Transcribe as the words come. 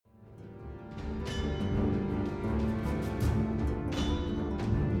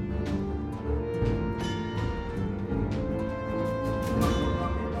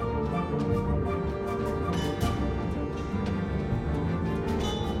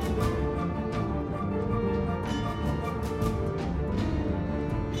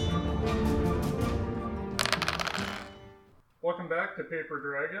back to Paper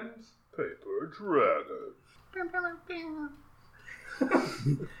Dragons. Paper Dragons.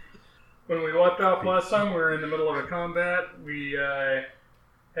 When we left off last time, we were in the middle of a combat. We had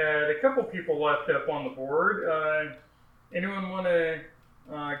a couple people left up on the board. Anyone want to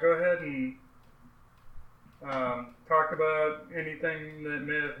go ahead and talk about anything that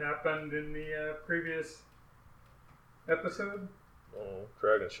may have happened in the previous episode? Oh,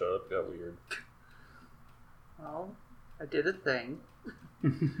 Dragon showed up, got weird. Well, I did a thing.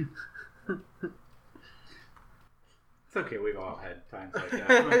 It's okay, we've all had times like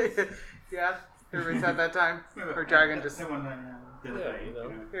that. Yeah, everybody's had that time. Or Dragon just... Did a thing, you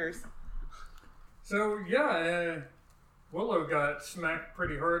know. Here's. So, yeah, Willow got smacked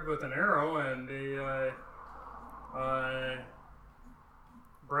pretty hard with an arrow, and a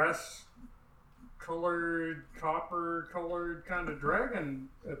brass-colored, copper-colored kind of dragon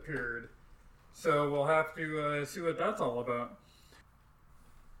appeared. So we'll have to see what that's all about.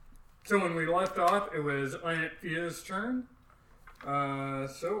 So when we left off, it was Aunt Fia's turn.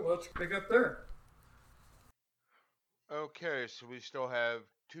 So let's pick up there. Okay, so we still have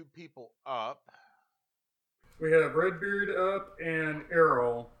 2 people up. We have Redbeard up and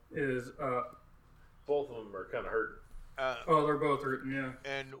Errol is up. Both of them are kind of hurting. Oh, they're both hurting, yeah.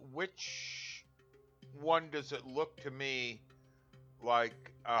 And which one does it look to me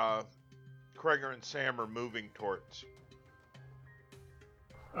like Kreger and Sam are moving towards?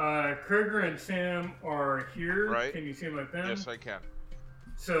 Kreger and Sam are here. Right. Can you see my pen? Yes, I can.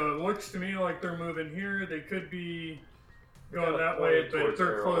 So it looks to me like they're moving here. They could be going Kinda that way, pointed but towards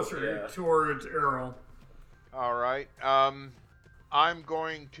they're Errol, closer yeah. towards Errol. All right. I'm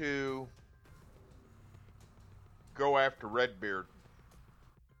going to go after Redbeard.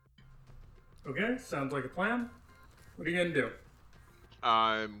 Okay, sounds like a plan. What are you going to do?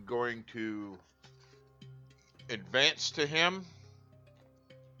 I'm going to advance to him.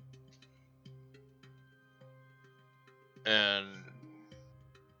 And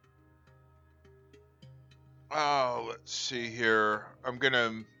let's see here. I'm going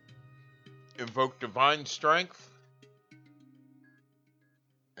to invoke Divine Strength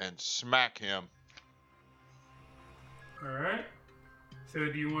and smack him. Alright.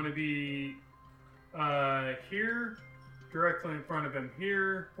 So do you want to be here? Directly in front of him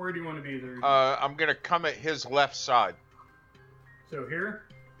here? Where do you want to be there? I'm going to come at his left side. So here?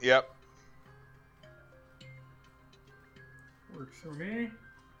 Yep. Works for me.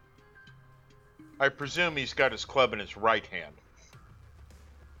 I presume he's got his club in his right hand.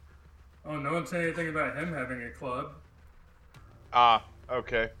 Oh, no one said anything about him having a club.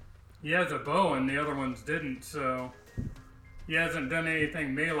 Okay. He has a bow and the other ones didn't, so he hasn't done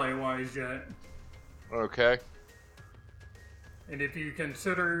anything melee-wise yet. Okay. And if you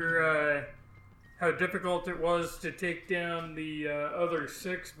consider how difficult it was to take down the other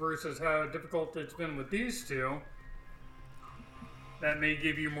 6 versus how difficult it's been with these 2, that may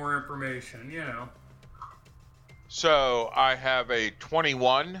give you more information, you know. So I have a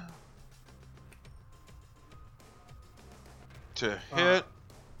 21 to hit.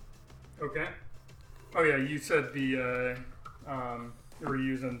 Okay. Oh yeah, you said the you were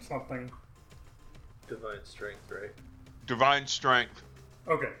using something. Divine Strength, right? Divine Strength.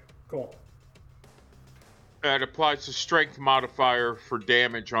 Okay, cool. It applies a strength modifier for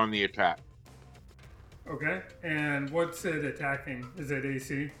damage on the attack. Okay, and what's it attacking? Is it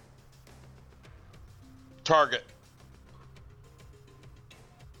AC? Target.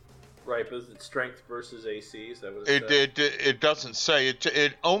 Right, but is it Strength versus AC? Is that what It said? it doesn't say.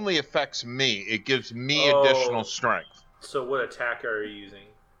 It only affects me. It gives me Oh. additional strength. So what attack are you using?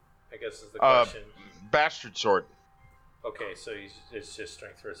 I guess is the question. Bastard Sword. Okay, so it's just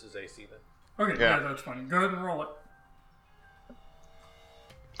Strength versus AC then. Okay, Yeah. yeah, that's fine. Go ahead and roll it.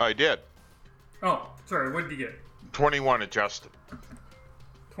 I did. Oh, sorry, what did you get? 21 adjusted.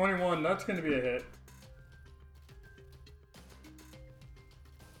 21, that's going to be a hit.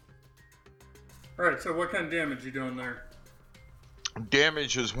 Alright, so what kind of damage you doing there?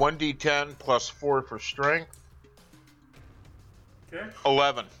 Damage is 1d10 plus 4 for strength. Okay.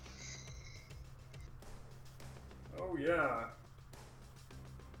 11. Oh, yeah.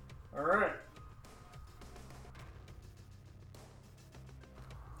 Alright.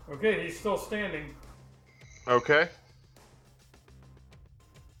 Okay, he's still standing. Okay.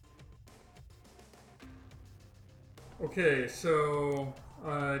 Okay, so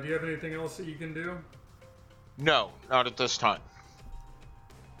do you have anything else that you can do? No, not at this time.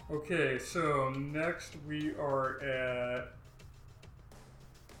 Okay, so next we are at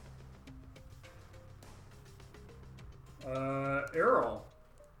Errol.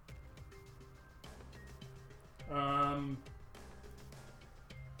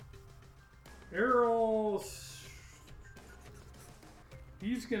 Errol,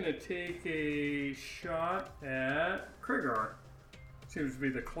 he's going to take a shot at Krigar. Seems to be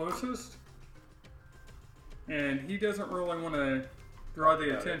the closest. And he doesn't really want to draw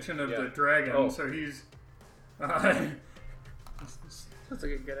the attention of the dragon, so he's... That's a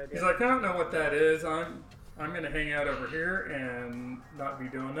good idea. He's like, I don't know what that is. I'm going to hang out over here and not be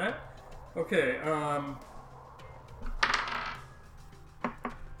doing that. Okay,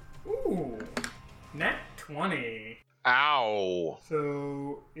 ooh, nat 20. Ow.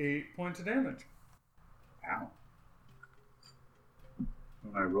 So 8 points of damage. Ow.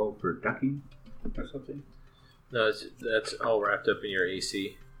 When I roll for ducking or something? No, that's all wrapped up in your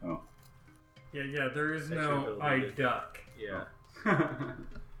AC. Oh. Yeah, there is That's no your I ability. duck. Yeah.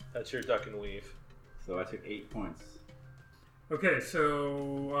 That's your duck and weave. So I took 8 points. Okay,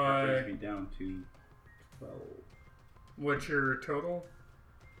 so That brings me down to 12. what's your total?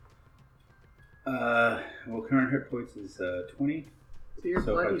 Well, current hit points is 20. So you're if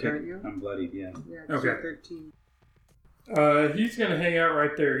I bloodied, take- aren't you? I'm bloodied, yeah. Yeah, Okay. you're 13. He's gonna hang out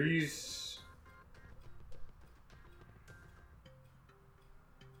right there. He's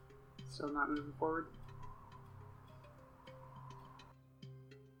Still not moving forward.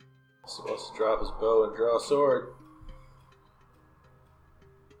 Supposed to drop his bow and draw a sword.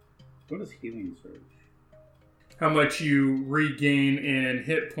 What is healing surge? how much you regain in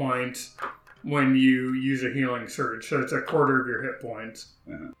hit points when you use a healing surge. So it's a quarter of your hit points.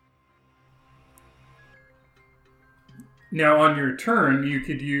 Uh-huh. Now on your turn, you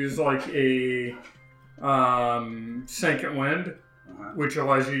could use like a second wind, Uh-huh. which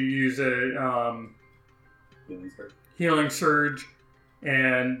allows you to use a Healing surge. healing surge,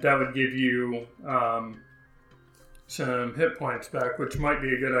 and that would give you some hit points back, which might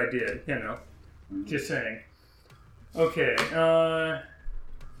be a good idea, you know. Mhm. Just saying. Okay,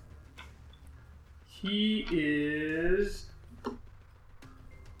 he is...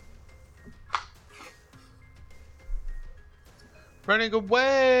 Running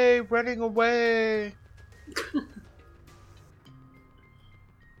away! Running away!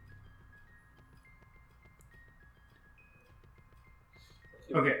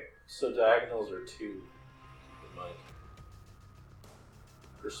 Okay, So diagonals are 2, keep in mind.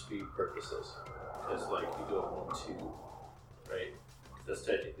 For speed purposes. Because, like, you go 1, 2, right? That's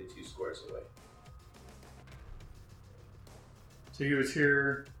technically 2 squares away. so he was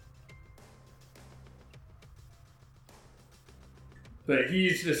here. But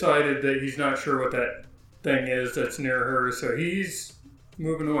he's decided that he's not sure what that thing is that's near her, so he's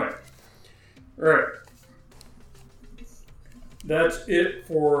moving away. Alright. That's it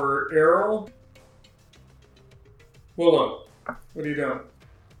for Errol. Willow, what are you doing?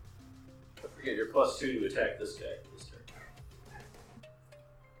 Don't forget your +2 to attack this guy this turn.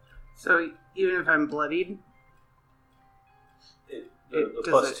 So even if I'm bloodied, The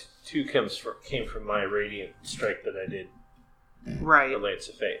does +2 came from my radiant strike that I did. right? The Lance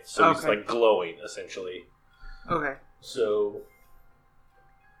of Faith. So it's Okay. like glowing, essentially. Okay. So,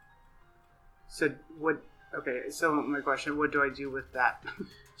 So what? Okay. So my question: what do I do with that?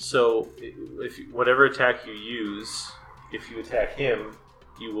 if you, whatever attack you use, if you attack him,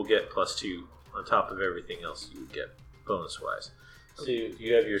 you will get +2 on top of everything else you would get bonus-wise. So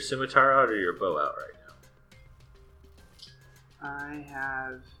you have your scimitar out or your bow out right now? I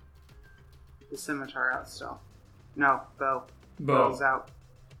have the scimitar out still. No, bow. Bow. Bow's out.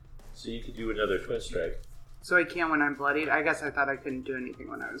 So you could do another twin strike. So I can when I'm bloodied. I guess I thought I couldn't do anything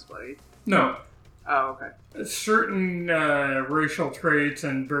when I was bloodied. No. Oh, okay. Certain racial traits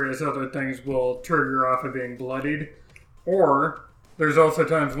and various other things will trigger off of being bloodied. Or there's also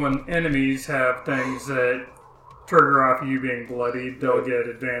times when enemies have things that trigger off you being bloodied. They'll get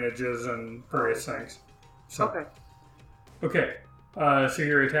advantages and various things. So, Okay. Okay. So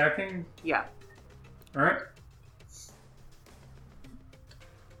you're attacking? Yeah. Alright.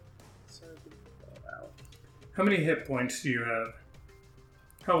 So bow out. How many hit points do you have?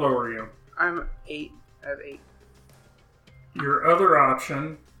 How low are you? I'm 8. I have 8. Your other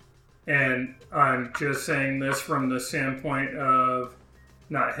option, and I'm just saying this from the standpoint of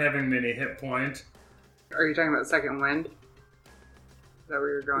not having many hit points. Are you talking about second wind? Is that where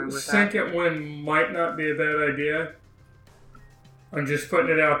you're going with that? Second wind might not be a bad idea. I'm just putting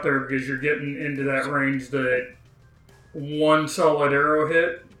it out there because you're getting into that range that one solid arrow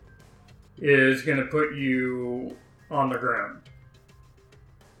hit is going to put you on the ground.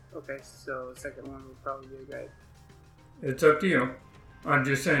 Okay, so second one would probably be good. It's up to you. I'm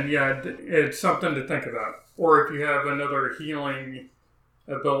just saying, yeah, it's something to think about. Or if you have another healing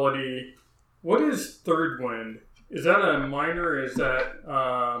ability. What is third wind? Is that a minor or is that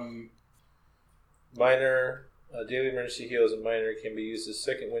Minor, daily emergency heal as a minor can be used as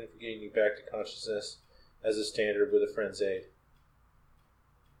second wind for getting you back to consciousness as a standard with a friend's aid.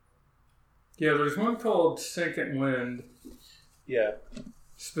 Yeah, there's one called Second Wind Yeah.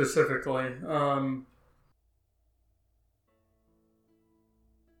 specifically.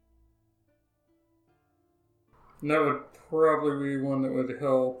 And that would probably be one that would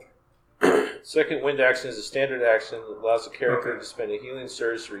help. Second wind action is a standard action that allows the character to spend a healing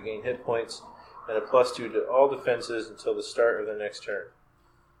surge to regain hit points and a +2 to all defenses until the start of their next turn.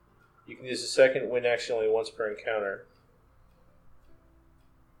 You can use the second wind action only once per encounter.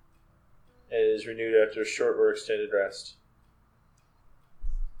 And it is renewed after a short or extended rest.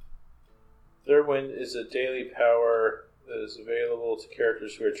 Third wind is a daily power that is available to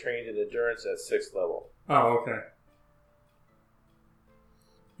characters who are trained in endurance at 6th level. Oh, okay.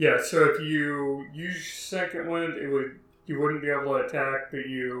 Yeah, so if you use Second Wind, you wouldn't be able to attack, but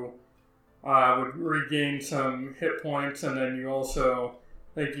you would regain some hit points, and then you also,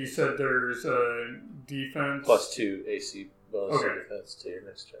 like you said, there's a defense. +2 AC bonus to defense to your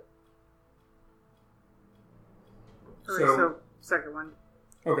next turn. So second one.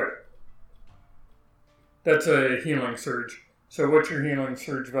 Okay. That's a healing surge. So what's your healing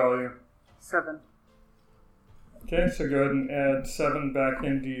surge value? 7. Okay, so go ahead and add 7 back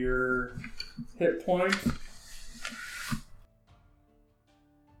into your hit points.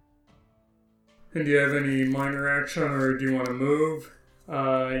 And do you have any minor action, or do you want to move?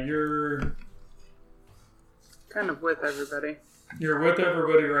 You're Kind of with everybody. with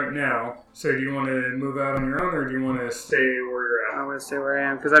everybody right now. So do you want to move out on your own, or do you want to stay where you're I at? want to stay where I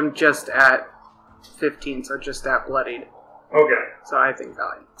am because I'm just at 15, so just at bloodied. Okay. So I think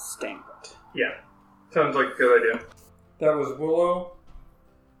I'm staying put. Yeah. Sounds like a good idea. That was Willow.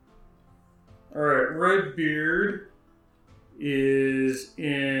 Alright, Redbeard is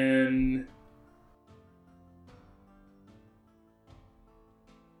in...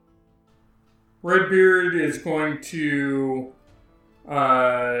 Redbeard is going to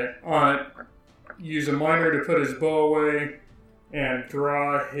use a minor to put his bow away and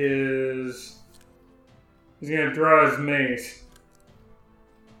draw his... He's going to draw his mace.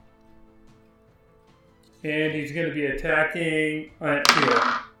 And he's going to be attacking at Teal.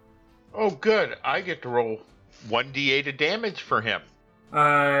 Oh, good. I get to roll 1d8 of damage for him.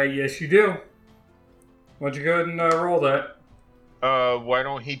 Yes, you do. Why don't you go ahead and roll that? Why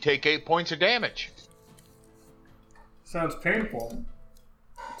don't he take 8 points of damage? Sounds painful.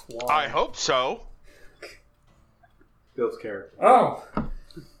 That's I why. hope so. Bill's character. Oh!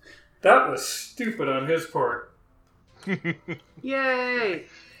 That was stupid on his part. Yay!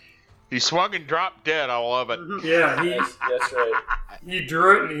 He swung and dropped dead. I love it. Yeah, That's right. he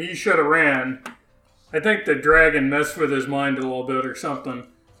drew it and he should have ran. I think the dragon messed with his mind a little bit or something.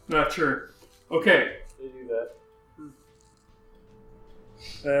 Not sure. Okay, They do that.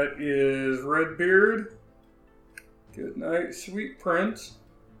 that is Redbeard. Good night, sweet prince.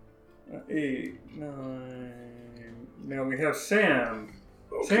 8, 9. Now we have Sam.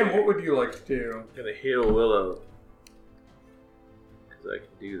 Okay. Sam, what would you like to do? I'm going to heal Willow. Because I can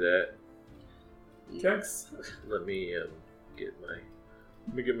do that. Okay. Let me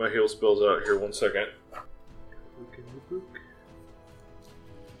get my heal spells out here 1 second. Look in the book.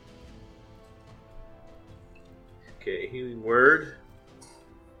 Okay, healing word.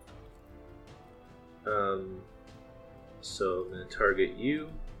 So I'm going to target you.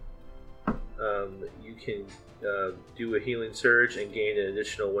 You can do a healing surge and gain an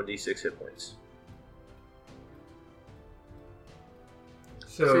additional 1d6 hit points.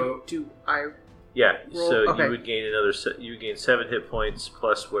 So do I... Yeah, Roll- so okay. you would gain you would gain 7 hit points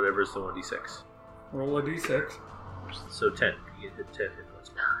plus whatever's the 1d6. roll a d6. So 10. You get 10 hit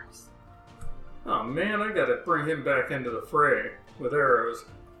points. Nice. Oh man, I gotta bring him back into the fray with arrows.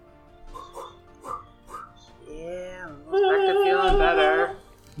 Yeah, back to feeling better.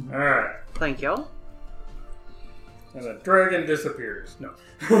 Alright, Thank you. and the dragon disappears. No.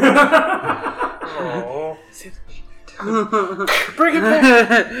 Oh. Bring it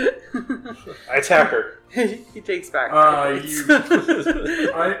back! I attack her. He takes back. I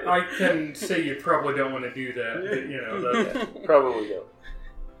can say you probably don't want to do that, but you know, that Probably don't.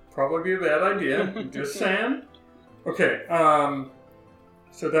 probably be a bad idea. Just Sam. Okay,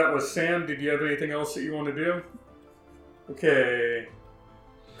 so that was Sam. Did you have anything else that you want to do? Okay.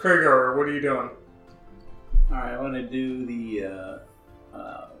 Kragar, what are you doing? Alright, I want to do the,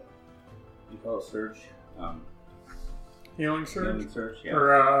 you call it surge? Healing surge? Healing surge, yeah.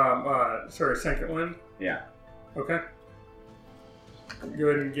 Or, sorry, second wind? Yeah. Okay. Go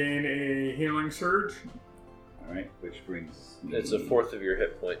ahead and gain a healing surge. right? Which brings me... It's a fourth of your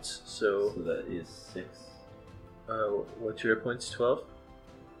hit points. So So that is 6. what's your hit points? 12?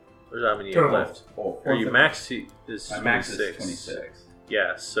 Or how many you have Total. left? Oh, Or you fourth max is of- my max is 26. 26.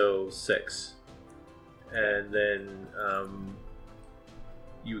 Yeah, so 6. And then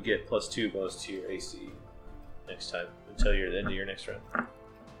you get +2 bonus to your AC next time until the end of your next round.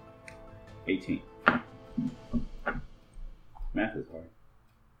 18. Math is hard.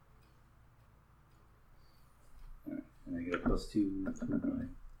 Alright, and I get a +2 to my...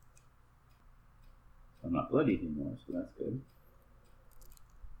 I'm not bloody anymore, so that's good.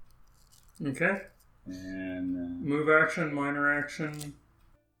 Okay. And... Move action, minor action.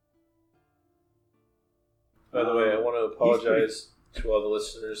 By the way, I want to apologize to all the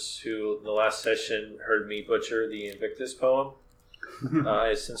listeners who, in the last session, heard me butcher the Invictus poem.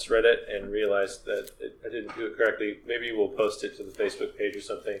 I since read it and realized that I didn't do it correctly. Maybe we'll post it to the Facebook page or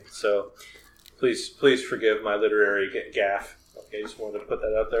something. So please forgive my literary gaffe. Okay, just wanted to put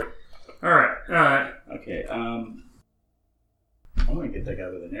that out there. All right. Okay, I'm gonna get that guy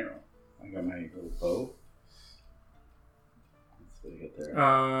with an arrow. I got my little bow. Let's see what I get there.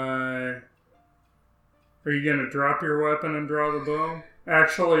 Are you gonna drop your weapon and draw the bow?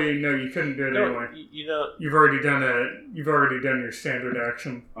 Actually, no. You couldn't do it anyway. You know, You've already done it. You've already done your standard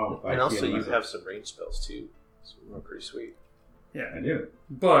action. Oh, I and also heal you myself. have some range spells too. So we're pretty sweet. Yeah. I do.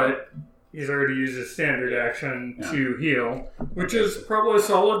 But he's already used his standard action to heal, which is probably a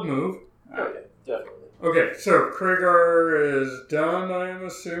solid move. Oh, yeah, definitely. Okay, so Kragar is done, I am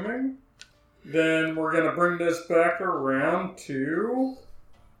assuming. Then we're going to bring this back around to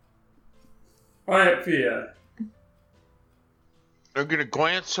Ianthea. I'm going to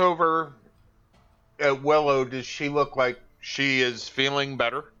glance over at Willow. Does she look like she is feeling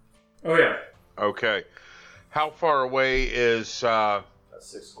better? Oh, yeah. Okay. How far away is That's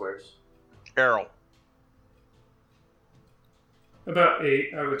 6 squares. Errol? About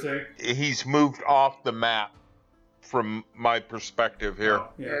 8, I would say. He's moved off the map from my perspective here.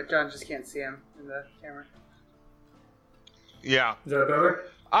 Oh, yeah. Yeah, John just can't see him in the camera. Yeah. Is that better?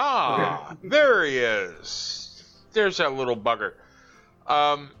 Ah, there he is. There's that little bugger.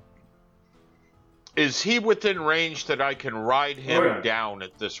 Is he within range that I can ride him down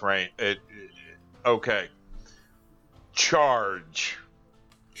at this range? Okay. Charge.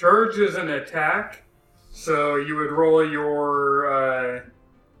 Charge is an attack, so you would roll your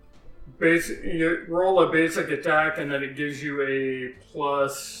you roll a basic attack, and then it gives you a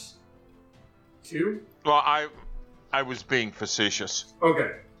 +2. Well, I was being facetious.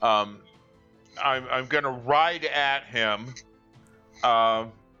 Okay. I'm going to ride at him.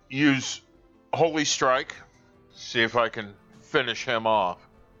 Use Holy Strike. See if I can finish him off.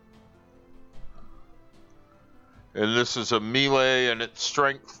 And this is a melee, and it's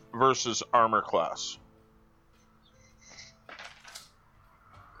strength versus armor class.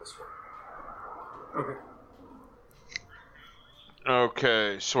 Okay.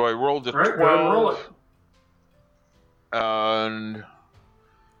 Okay, so I rolled a All right, go ahead and roll 12. And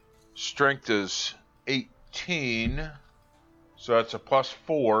strength is 18. So that's a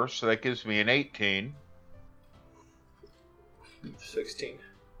 +4, so that gives me an 18. 16.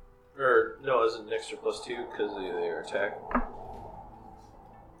 Or, no, it's an extra +2 because of their attack.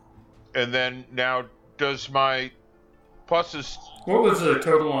 And then now, does my pluses... What was the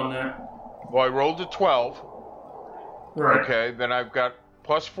total on that? Well, I rolled a 12. Right. Okay, then I've got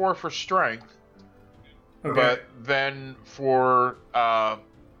 +4 for strength. Okay. But then for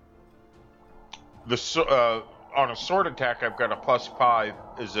on a sword attack, I've got a +5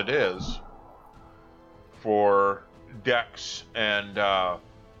 as it is for dex and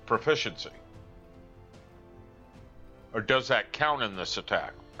proficiency. Or does that count in this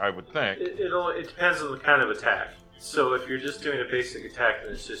attack? I would think. It depends on the kind of attack. So if you're just doing a basic attack,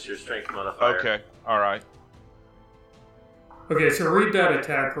 then it's just your strength modifier. Okay, all right. Okay, so read that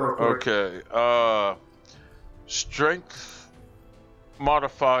attack real quick. Okay, strength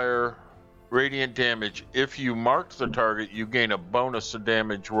modifier, radiant damage. If you mark the target, you gain a bonus to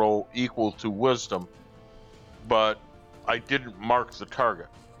damage roll equal to wisdom. But I didn't mark the target.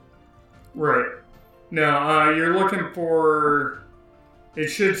 Right. Now, you're looking for... It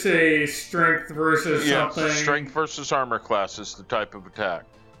should say strength versus something. Strength versus armor class is the type of attack.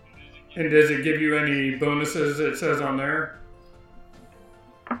 And does it give you any bonuses it says on there?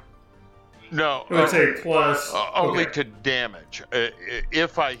 No. It would say plus. Only okay. to damage.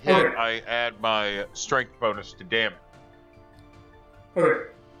 If I hit, Okay. I add my strength bonus to damage. Okay.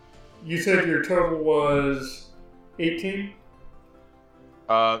 You said your total was 18?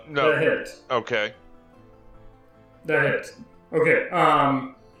 No. That hits. Okay. That hits. Okay.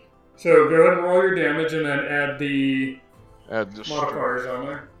 So go ahead and roll your damage and then add the Add the modifiers on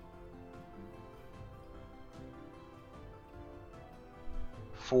there.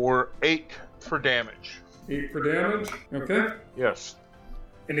 for 8 for damage. 8 for damage. Okay. Yes.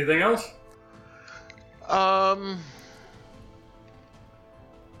 Anything else?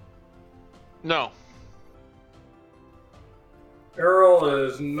 No. Errol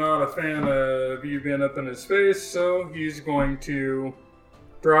is not a fan of you being up in his face, so he's going to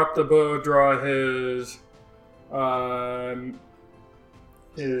drop the bow, draw his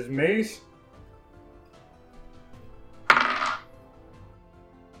mace.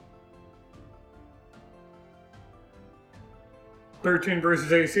 $13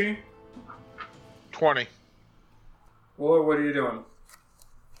 versus AC. 20. Well, what are you doing?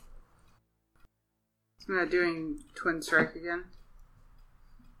 I'm doing Twin Strike again,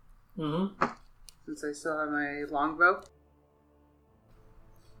 Mm-hmm. since I still have my longbow.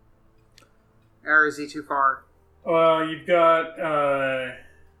 Or is he too far? You've got,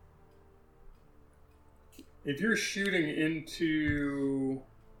 if you're shooting into...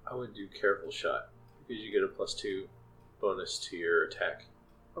 I would do careful shot because you get a +2 bonus to your attack.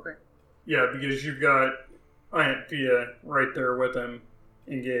 Okay. Yeah, because you've got Ianthea right there with him,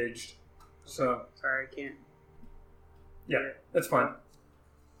 engaged. So, Sorry, I can't. yeah, that's fine.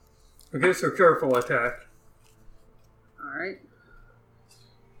 Okay, so careful attack. Alright.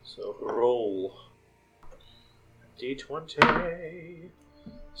 So roll D20.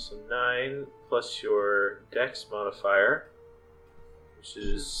 So 9 plus your Dex modifier, which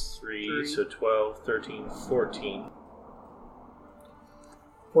is 3, so 12, 13, 14.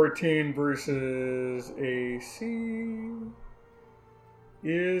 14 versus AC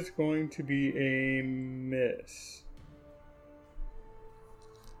is going to be a miss.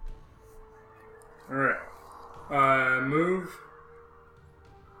 Alright. Move.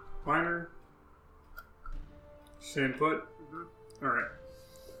 Minor. Same put. Alright.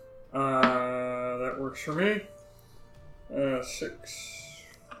 That works for me. 6.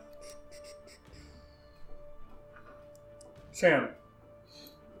 Sam.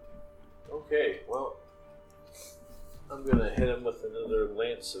 Okay, well, I'm gonna hit him with another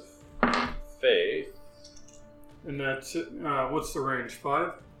Lance of Faith. And that's it. What's the range?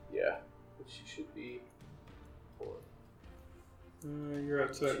 5? Yeah, which should be 4. You're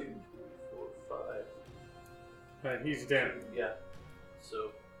at 6. 2, 4, 5. He's dead. Yeah.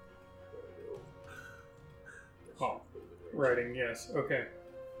 So. Oh, writing, yes. Okay.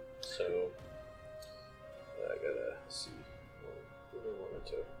 So. I gotta see. What do I want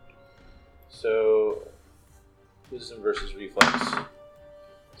to? So. Wisdom versus reflex.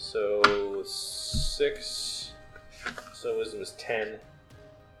 So 6. So wisdom is 10.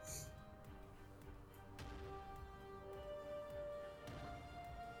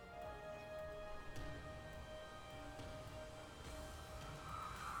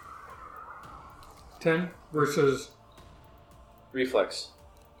 Versus. Reflex.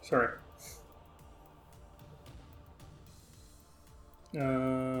 Sorry.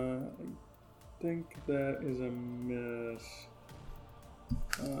 I think that is a miss.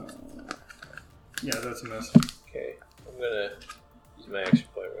 Yeah, that's a miss. Okay. I'm gonna use my action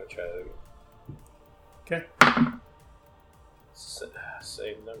point. I'm gonna try that again. Okay.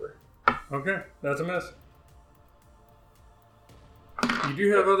 Same number. Okay, that's a miss. You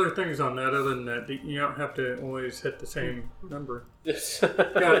do have other things on that other than that. You don't have to always hit the same number. Yes.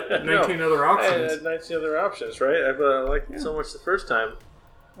 Got 19 No, other I options. had 19 other options, right? I liked it so much the first time.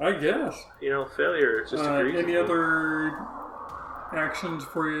 I guess. Failure just agrees. Any other actions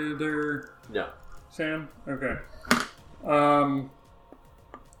for you there, No. Sam? Okay.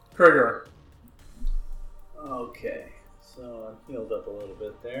 Kragar. Okay, so I healed up a little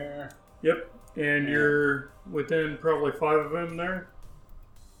bit there. Yep. And you're within probably 5 of them there.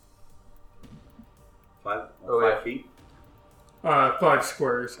 5 Oh, 5 feet? 5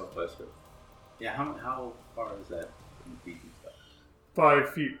 squares. Oh, 5 squares. Yeah, how far is that in feet and stuff? 5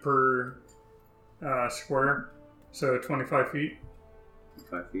 feet per square. So 25 feet.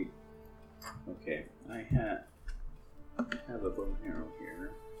 5 feet. Okay, I have a bow and arrow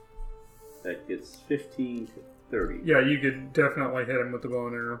here that gets 15 to 30. Yeah, you could definitely hit him with the bow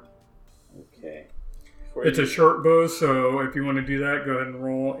and arrow. Okay. It's a short bow, so if you want to do that, go ahead and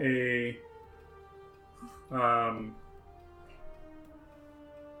roll a. I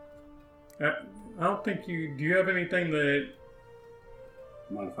don't think you. Do you have anything that?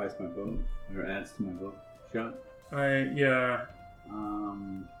 Modifies my bow or adds to my bow shot. Yeah.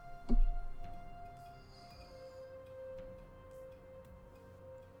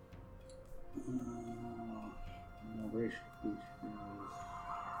 No racial features.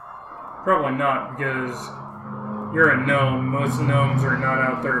 Probably not, because you're a gnome. Most gnomes are not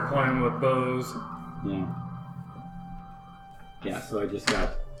out there playing with bows. Yeah. Yeah, so I just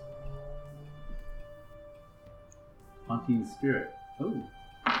got Haunting Spirit. Oh.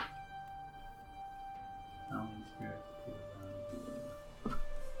 Haunting Spirit.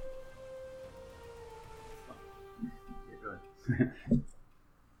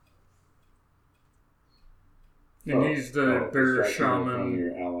 And he's the bear distract you from shaman.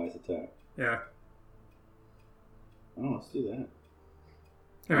 your allies' attack. Yeah. Oh, let's do that.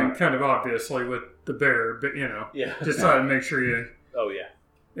 I mean, kind of obviously with the bear, but Yeah. just try to make sure you, Oh yeah.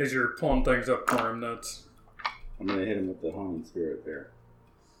 as you're pulling things up for him, that's I'm gonna hit him with the Haunting Spirit there.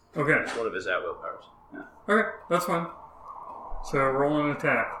 okay. It's one of his at will powers. Okay, that's fine. So roll an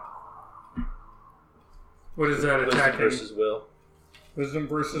attack. What is that Wisdom attacking? versus will. Wisdom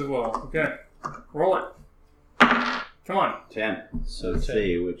versus will. Okay, roll it. Come on. 10. So Let's 10.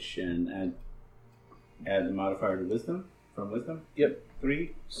 see, which and add the modifier to wisdom from wisdom. Yep.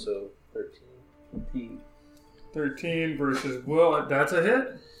 3, So 13. 15. 13 versus will. That's a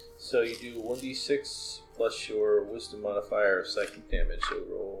hit. So you do 1d6 plus your wisdom modifier of psychic damage. So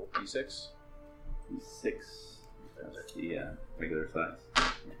roll d6. 6. That's the regular size.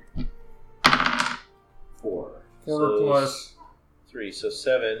 4. 4 So plus. 3. So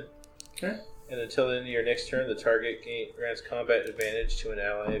 7. Okay. And until the end of your next turn, the target grants combat advantage to an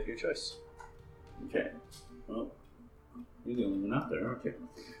ally of your choice. Okay. Well, you're the only one out there, aren't you?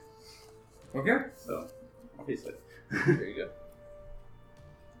 Okay. So, obviously. There you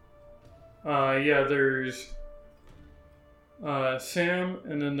go. Yeah, there's Sam,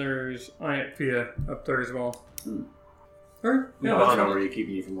 and then there's Aunt Fia up there as well. Alright, yeah, No, that's I know fine. where you're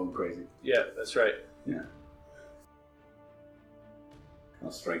keeping you from going crazy. Yeah, that's right. Yeah.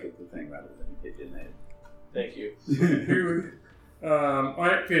 I'll strike at the thing rather than hit you in the head. Thank you.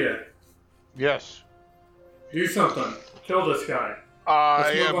 Aunt Fia, Yes. do something. Kill this guy.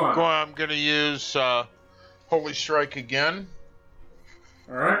 I move am on. I'm going to use Holy Strike again.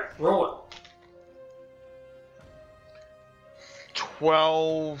 Alright, roll it.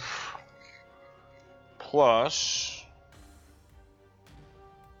 12 plus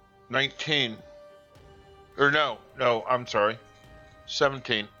 19. Or no, I'm sorry.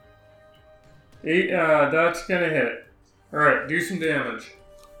 17. That's gonna hit. Alright, do some damage.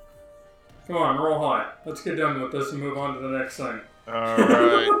 Come on, roll high. Let's get done with this and move on to the next thing.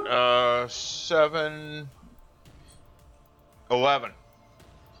 Alright, 7, 11.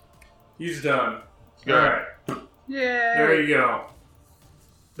 He's done. Good. Alright, Yay! there you go.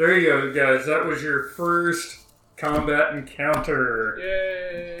 There you go, guys. That was your first combat encounter.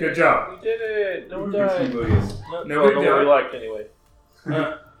 Yay! Good job. We did it! No one Some died. movies. Nobody no one died. we liked anyway.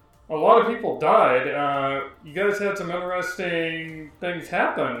 A lot of people died. You guys had some interesting things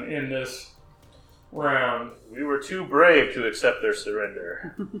happen in this round. We were too brave to accept their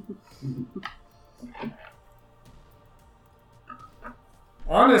surrender.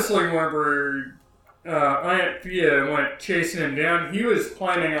 Honestly, whenever Aunt Fia went chasing him down, he was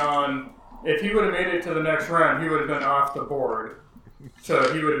planning on, if he would have made it to the next round, he would have been off the board.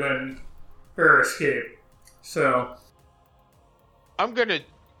 So he would have been fair escape. So, I'm going to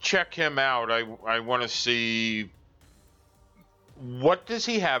check him out. I want to see what does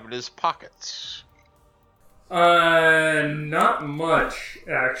he have in his pockets. not much,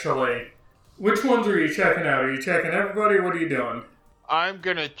 actually. Which ones are you checking out? Are you checking everybody? What are you doing? I'm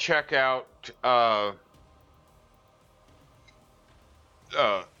going to check out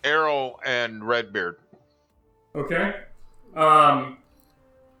Errol and Redbeard. Okay.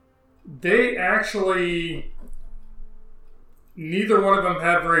 They actually, neither one of them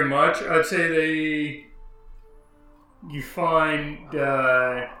have very much. I'd say you find,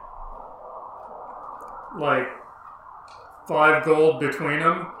 like 5 gold between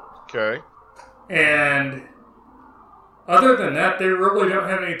them. Okay. And other than that, they really don't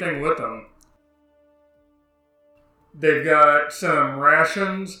have anything with them. They've got some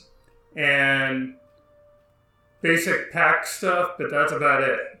rations and basic pack stuff, but that's about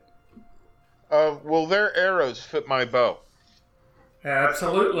it. Will their arrows fit my bow?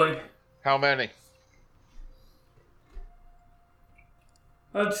 Absolutely. How many?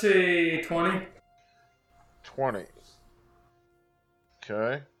 I'd say 20. 20.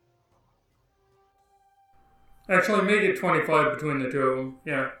 Okay. Actually, make it 25 between the two of them.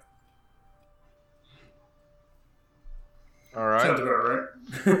 Yeah, All right. sounds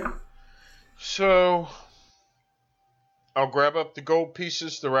about right. So, I'll grab up the gold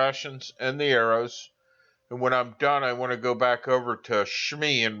pieces, the rations, and the arrows. And when I'm done, I want to go back over to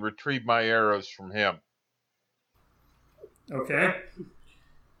Shmi and retrieve my arrows from him. Okay.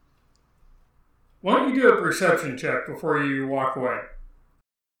 Why don't you do a perception check before you walk away?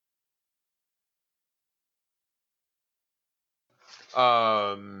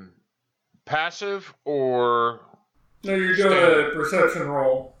 Passive or... No, you're doing a perception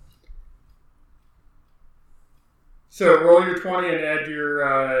roll. So roll your 20 and add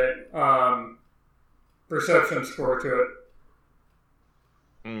your perception score to it.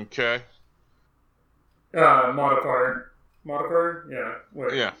 Okay. Modifier. Modifier? Yeah.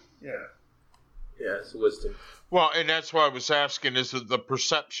 Wait. Yeah. Yeah. Yeah, it's wisdom. Well, and that's why I was asking, is it the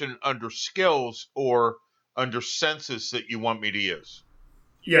perception under skills or under senses that you want me to use?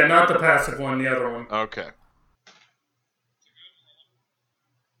 Yeah, not the passive one, the other one. Okay.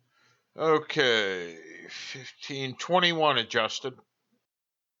 Okay. 15, 21 adjusted.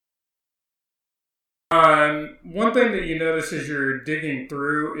 One thing that you notice as you're digging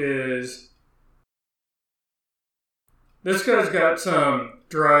through is this guy's got some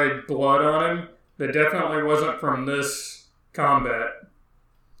dried blood on him that definitely wasn't from this combat.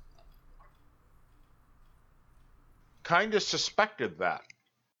 Kind of suspected that.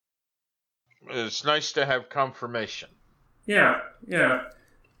 It's nice to have confirmation. Yeah.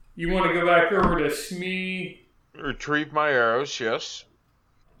 You want to go back over to Smee? Retrieve my arrows, yes.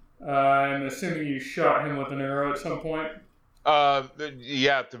 I'm assuming you shot him with an arrow at some point.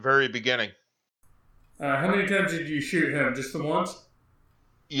 Yeah, at the very beginning. How many times did you shoot him? Just the once?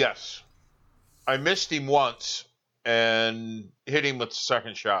 Yes. I missed him once and hit him with the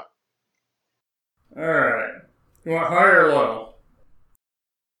second shot. Alright. You want high or low?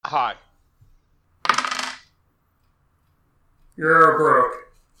 High. Your arrow broke.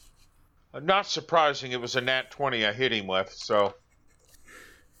 Not surprising, it was a nat 20 I hit him with, so...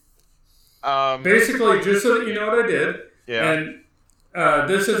 Basically, just so that you know what I did, Yeah. and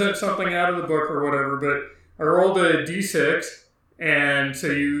this isn't something out of the book or whatever, but I rolled a d6, and so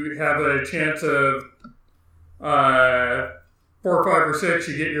you have a chance of 4, 5, or 6,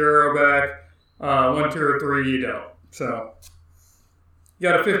 you get your arrow back. 1, 2, or 3, you don't. So, you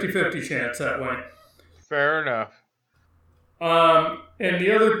got a 50-50 chance that way. Fair enough. And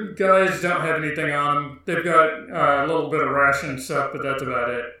the other guys don't have anything on them. They've got a little bit of ration stuff, but that's about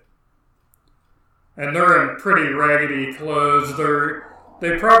it. And they're in pretty raggedy clothes.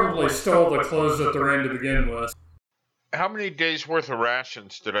 They probably stole the clothes that they're in to begin with. How many days worth of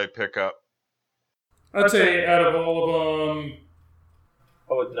rations did I pick up? I'd say out of all of them...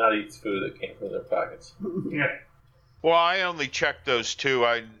 I would not eat food that came from their pockets. Yeah. Well, I only checked those two.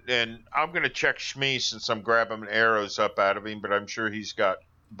 And I'm going to check Shmi since I'm grabbing arrows up out of him, but I'm sure he's got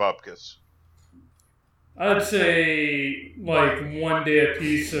bupkis. I'd say like 1 day a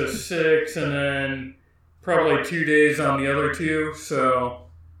piece of 6, and then probably 2 days on the other two. So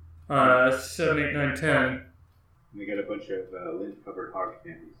 7, 8, 9, 10. We got a bunch of lint-covered hard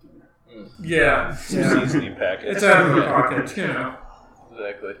candies in there. Yeah. Seasoning packets. It's out of the pockets, you know.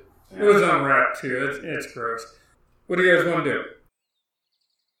 Exactly. It was unwrapped too. It's gross. What do you guys want to do?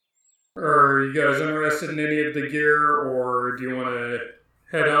 Are you guys interested in any of the gear, or do you want to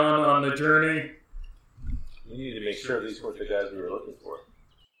head on the journey? We need to make sure these weren't the guys we were looking for.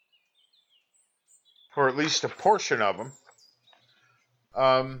 Or at least a portion of them.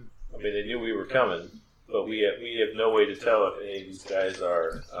 I mean, they knew we were coming, but we have no way to tell if any of these guys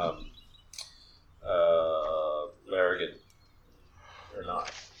are Larrigan or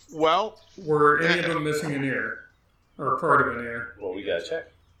not. Well, Were any of them missing an ear? Or part of an ear? Well, we gotta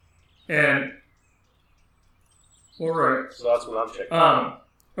check. And, all right. So that's what I'm checking.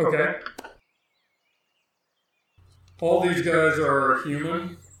 Okay. All these guys are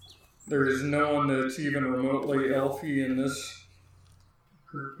human. There is no one that's even remotely elfy in this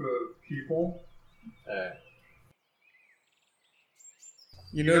group of people.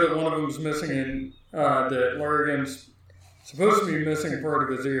 You know that one of them's missing, and that Larrigan's supposed to be missing part of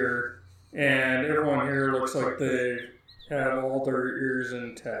his ear, and everyone here looks like they have all their ears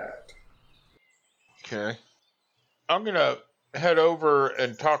intact. okay. I'm going to head over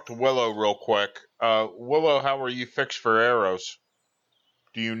and talk to Willow real quick. Willow, how are you fixed for arrows?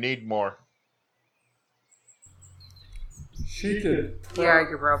 Do you need more? She could... Yeah, I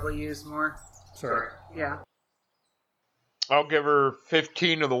could probably use more. Sorry. Yeah. I'll give her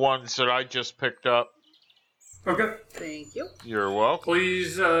 15 of the ones that I just picked up. Okay. Thank you. You're welcome.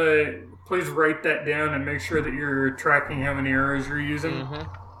 Please write that down and make sure that you're tracking how many arrows you're using.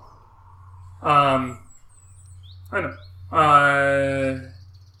 Mm-hmm. I know.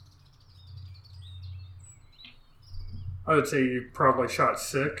 I would say you probably shot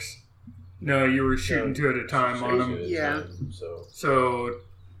 6. No, you were shooting 2 at a time on them. Yeah. So So,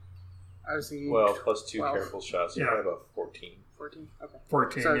 I was thinking well, plus 2 12. careful shots, so Yeah. probably about 14. 14. Okay.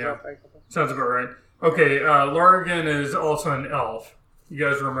 14, So I was yeah. off by a couple. Sounds about right. Okay, Largan is also an elf. You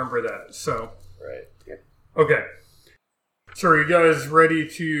guys remember that, so. Right. Okay. So are you guys ready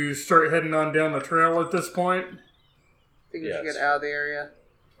to start heading on down the trail at this point? I think we should Yes. get out of the area.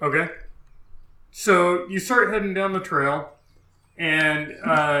 Okay. So you start heading down the trail, and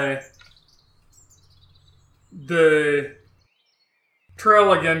the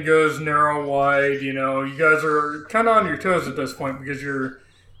trail again goes narrow, wide. You know, you guys are kind of on your toes at this point because you're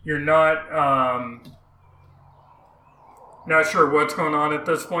not sure what's going on at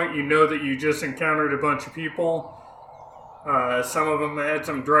this point. You know that you just encountered a bunch of people. Some of them had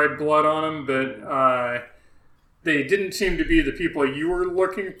some dried blood on them, but they didn't seem to be the people you were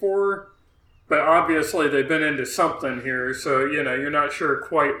looking for. But obviously they've been into something here, so you know you're not sure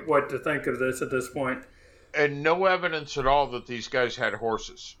quite what to think of this at this point. And no evidence at all that these guys had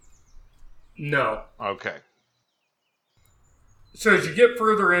horses. No. Okay. So as you get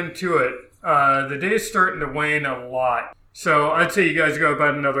further into it, the day's starting to wane a lot. So I'd say you guys go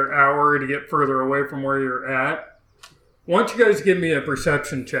about another hour to get further away from where you're at. Why don't you guys give me a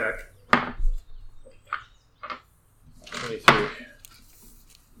perception check? 23.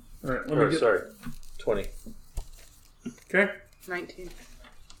 All right, let me get... Sorry. 20. Okay. 19.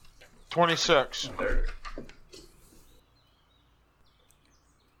 26.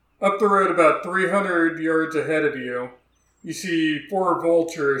 Up the road about 300 yards ahead of you, you see 4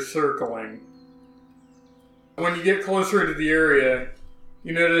 vultures circling. When you get closer to the area,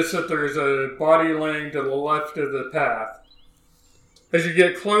 you notice that there's a body laying to the left of the path. As you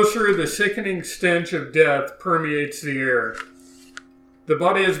get closer, the sickening stench of death permeates the air. The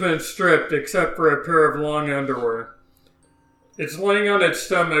body has been stripped except for a pair of long underwear. It's laying on its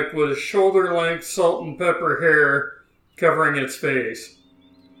stomach with shoulder-length salt and pepper hair covering its face.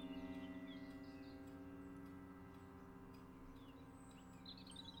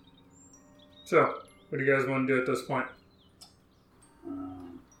 So, what do you guys want to do at this point?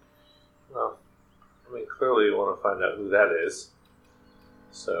 Well, I mean, clearly you want to find out who that is.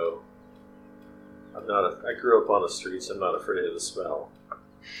 So, I grew up on the streets, I'm not afraid of the smell.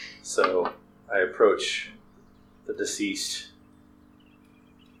 So, I approach the deceased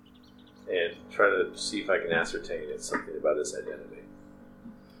and try to see if I can ascertain it's something about his identity.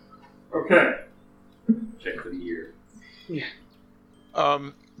 Okay. Check for the year.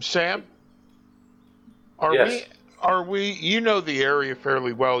 Sam? Yes. Are we, you know the area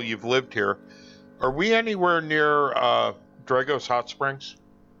fairly well, you've lived here. Are we anywhere near Dragos Hot Springs?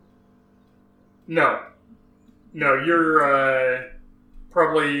 No. No, you're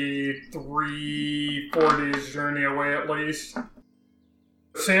probably 3-4 days journey away at least.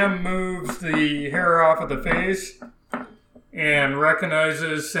 Sam moves the hair off of the face and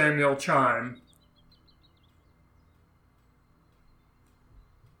recognizes Samuel Chime.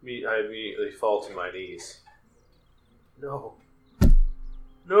 I immediately fall to my knees. No.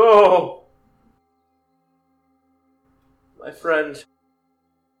 No! My friend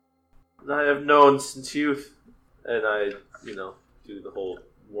that I have known since youth. And I, do the whole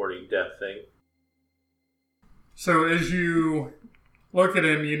mourning death thing. So as you look at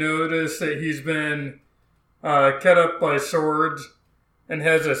him, you notice that he's been cut up by swords and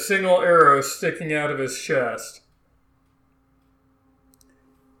has a single arrow sticking out of his chest.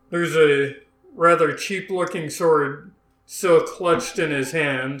 There's a rather cheap-looking sword still clutched in his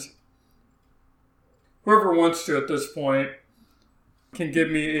hand. Whoever wants to at this point can give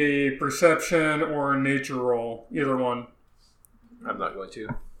me a perception or a nature roll. Either one. I'm not going to.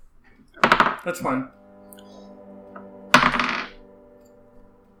 That's fine.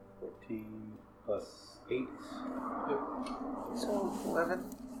 14 plus 8. So 11.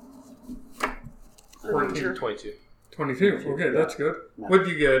 14. 22. 22. Okay, that's good. What'd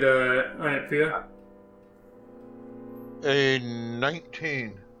you get, Aunt Fia? A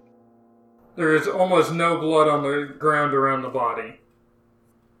 19. There is almost no blood on the ground around the body.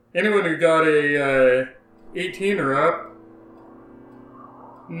 Anyone who got a 18 or up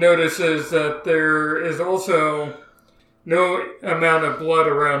notices that there is also no amount of blood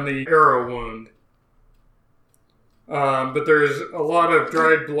around the arrow wound. But there's a lot of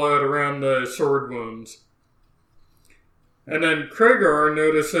dried blood around the sword wounds. And then Kragar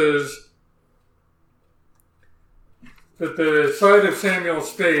notices that the side of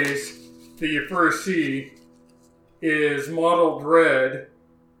Samuel's face that you first see is mottled red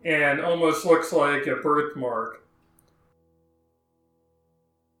and almost looks like a birthmark.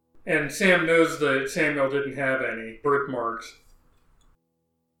 And Sam knows that Samuel didn't have any birthmarks.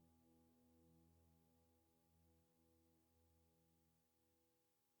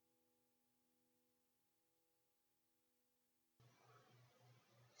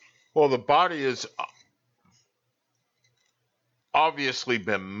 Well, the body has obviously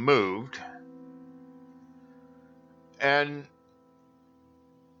been moved. And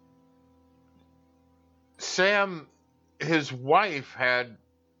Sam, his wife, had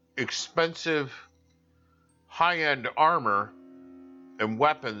expensive high-end armor and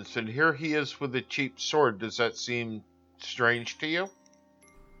weapons, and here he is with a cheap sword. Does that seem strange to you?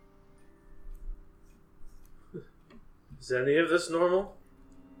 Is any of this normal?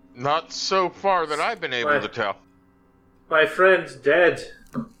 Not so far that I've been able to tell. My friend's dead.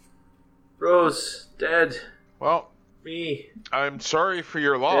 Rose, dead. Well, Me. I'm sorry for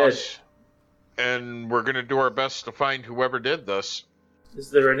your loss, and we're going to do our best to find whoever did this.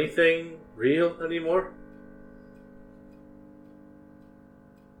 Is there anything real anymore?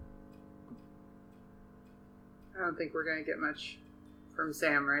 I don't think we're going to get much from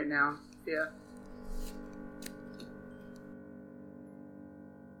Sam right now. Yeah.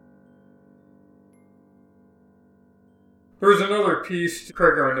 There's another piece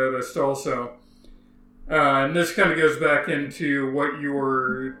Kregar noticed also. And this kind of goes back into what you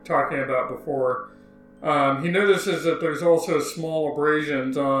were talking about before. He notices that there's also small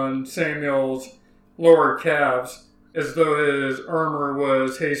abrasions on Samuel's lower calves, as though his armor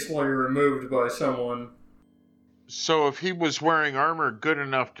was hastily removed by someone. So if he was wearing armor good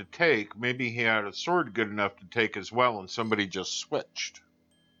enough to take, maybe he had a sword good enough to take as well, and somebody just switched.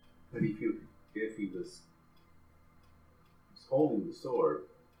 But if he was holding the sword,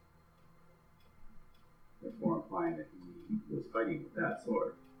 therefore implying that he was fighting with that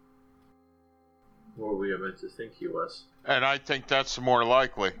sword. Or we are meant to think he was. And I think that's more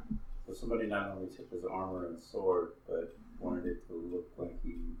likely. So somebody not only took his armor and sword, but wanted it to look like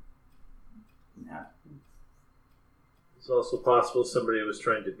he had. It's also possible somebody was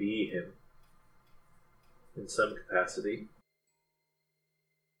trying to be him in some capacity.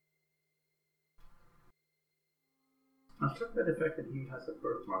 I'm struck by the fact that he has a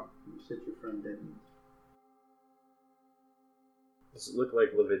birthmark. You said your friend didn't. Does it look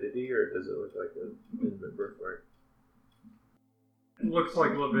like lividity, or does it look like an intimate birthmark? It looks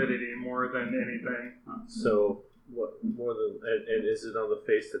like lividity more than anything. So, what more than and is it on the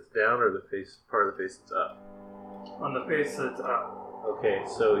face that's down, or the face part of the face that's up? On the face that's up. Okay,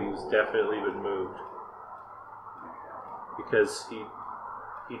 so he's definitely been moved because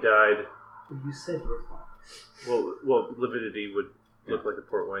he died. You said birthmark. Well, lividity would look like a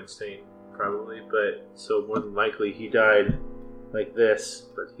port wine stain, probably, but so more than likely he died like this,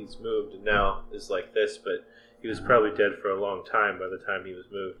 but he's moved and now is like this, but he was probably dead for a long time by the time he was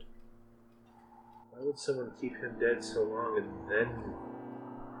moved. Why would someone keep him dead so long and then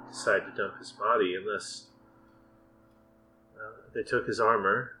decide to dump his body unless they took his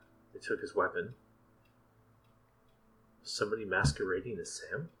armor, they took his weapon? Somebody masquerading as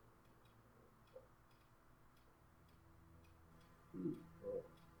Sam?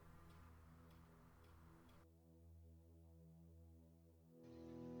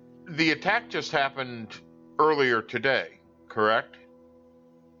 The attack just happened earlier today, correct?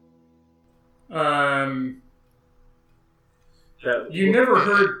 You never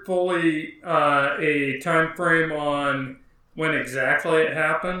heard fully a time frame on when exactly it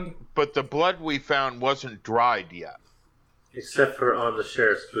happened. But the blood we found wasn't dried yet. Except for on the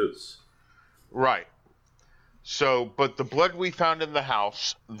sheriff's boots. Right. So, but the blood we found in the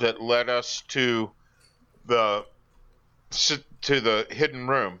house that led us to the hidden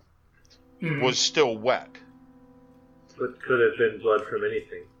room was still wet. But could have been blood from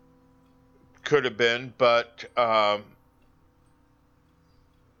anything. Could have been, but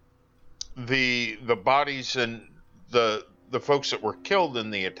the bodies and the folks that were killed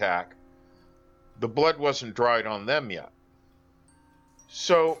in the attack, the blood wasn't dried on them yet.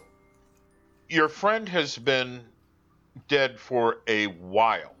 So, your friend has been dead for a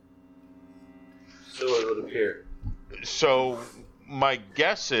while. So it would appear. So, my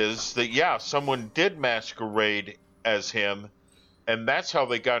guess is that, yeah, someone did masquerade as him, and that's how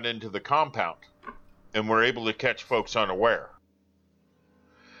they got into the compound, and were able to catch folks unaware.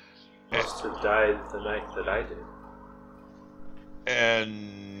 Must have died the night that I did.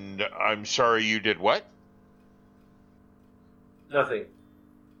 And I'm sorry you did what? Nothing.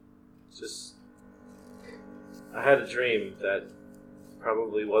 Just, I had a dream that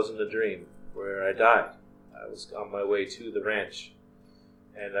probably wasn't a dream, where I died. I was on my way to the ranch,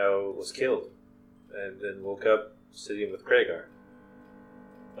 and I was killed, and then woke up sitting with Kregar.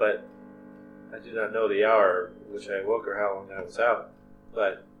 But I do not know the hour which I awoke or how long I was out,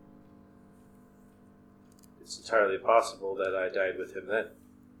 but it's entirely possible that I died with him then.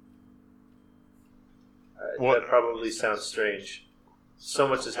 That probably sounds strange. So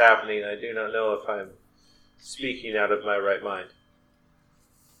much is happening, I do not know if I'm speaking out of my right mind.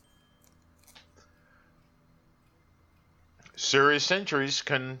 Serious injuries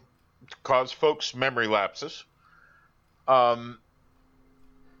can cause folks memory lapses.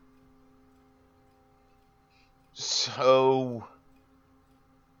 So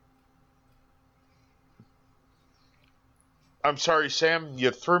I'm sorry, Sam, you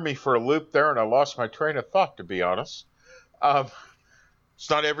threw me for a loop there and I lost my train of thought, to be honest. It's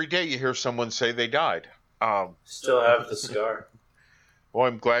not every day you hear someone say they died. Still have the scar. Well,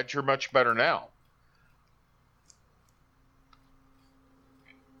 I'm glad you're much better now.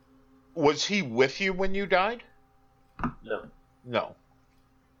 Was he with you when you died? No. No.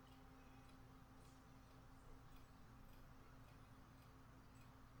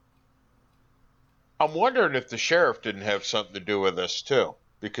 I'm wondering if the sheriff didn't have something to do with this, too.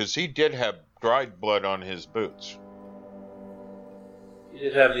 Because he did have dried blood on his boots. He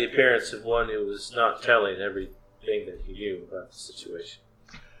did have the appearance of one who was not telling everything that he knew about the situation.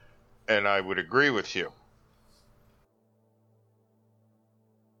 And I would agree with you.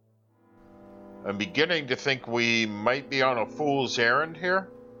 I'm beginning to think we might be on a fool's errand here.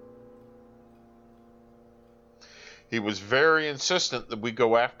 He was very insistent that we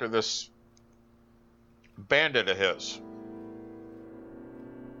go after this bandit of his.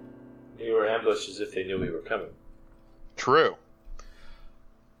 We were ambushed as if they knew we were coming. True.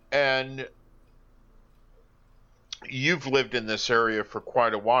 And you've lived in this area for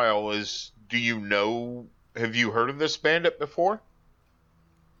quite a while. Have you heard of this bandit before?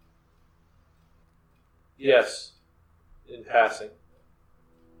 Yes, in passing.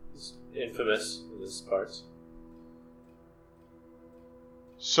 He's infamous in these parts.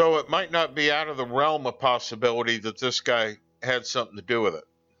 So it might not be out of the realm of possibility that this guy had something to do with it.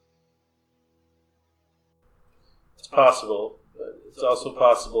 It's possible, but it's also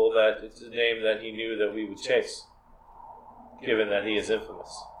possible that it's a name that he knew that we would chase, given that he is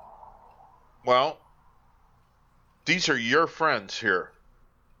infamous. Well, these are your friends here.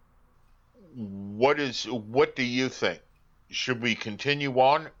 What do you think? Should we continue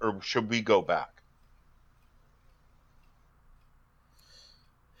on or should we go back?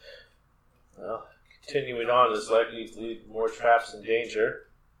 Well, continuing on is likely to lead to more traps and danger.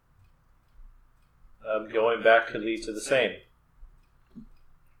 Going back could lead to the same.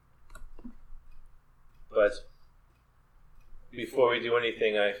 But before we do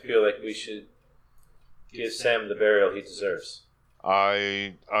anything, I feel like we should give Sam the burial he deserves.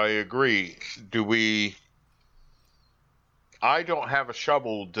 I agree. I don't have a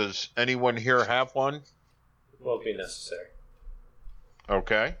shovel. Does anyone here have one? It won't be necessary.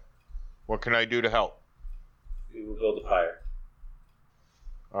 Okay. What can I do to help? We will build a pyre.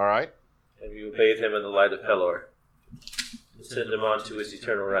 All right. And we will bathe him in the light of Pelor and send him on to his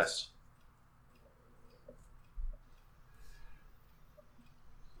eternal rest.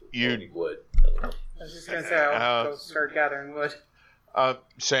 You would. I was just going to say, I'll go start gathering wood.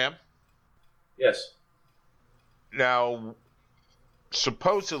 Sam? Yes. Now,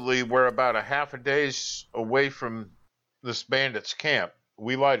 supposedly we're about a half a day's away from this bandit's camp.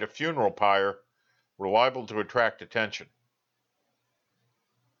 We light a funeral pyre. We're liable to attract attention.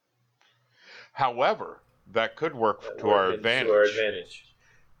 However, that could work to our advantage. To our advantage.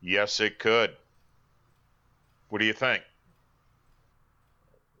 Yes, it could. What do you think?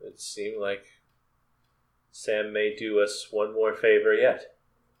 It seemed like Sam may do us one more favor yet.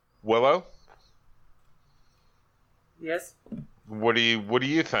 Willow? Yes? What do you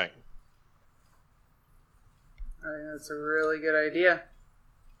think? I think that's a really good idea.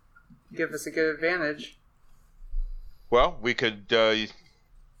 Give us a good advantage. Well, we could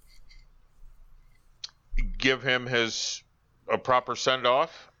give him a proper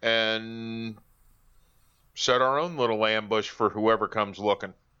send-off and set our own little ambush for whoever comes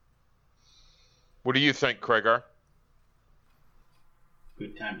looking. What do you think, Kragar?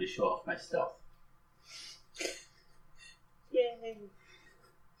 Good time to show off my stealth. Yay!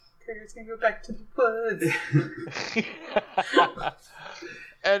 Kragar's gonna go back to the woods.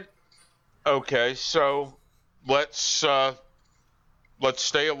 And okay, so let's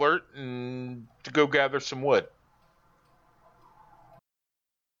stay alert and to go gather some wood.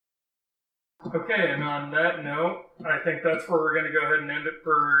 Okay, and on that note, I think that's where we're going to go ahead and end it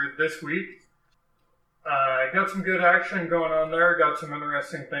for this week. Got some good action going on there, got some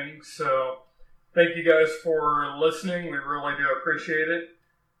interesting things, so thank you guys for listening. We really do appreciate it.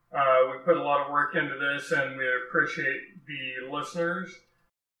 We put a lot of work into this, and we appreciate the listeners.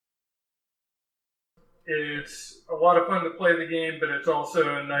 It's a lot of fun to play the game, but it's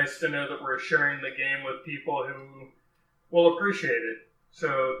also nice to know that we're sharing the game with people who will appreciate it.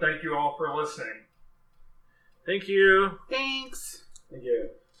 So thank you all for listening. Thank you. Thanks. Thank you.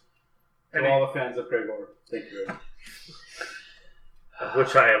 And To all the fans of Gregor, thank you. Of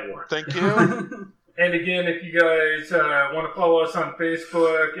which I am one. Thank you. And again, if you guys want to follow us on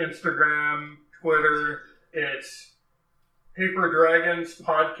Facebook, Instagram, Twitter, it's Paper Dragons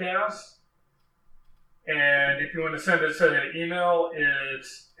Podcast. And if you want to send us an email,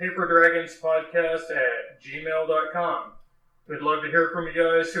 it's paperdragonspodcast@gmail.com. We'd love to hear from you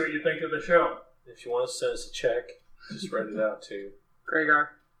guys, see what you think of the show. If you want to send us a check, just write it out to.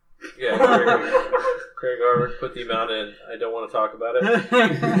 Gregor. Yeah, Craig Arwick, put the amount in. I don't want to talk about it.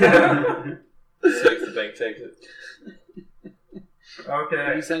 See if the bank takes it. If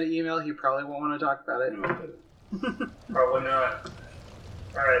Okay, you send an email, he probably won't want to talk about it. probably not.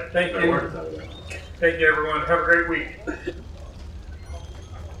 All right, thank My you. word is out of that. Thank you, everyone. Have a great week.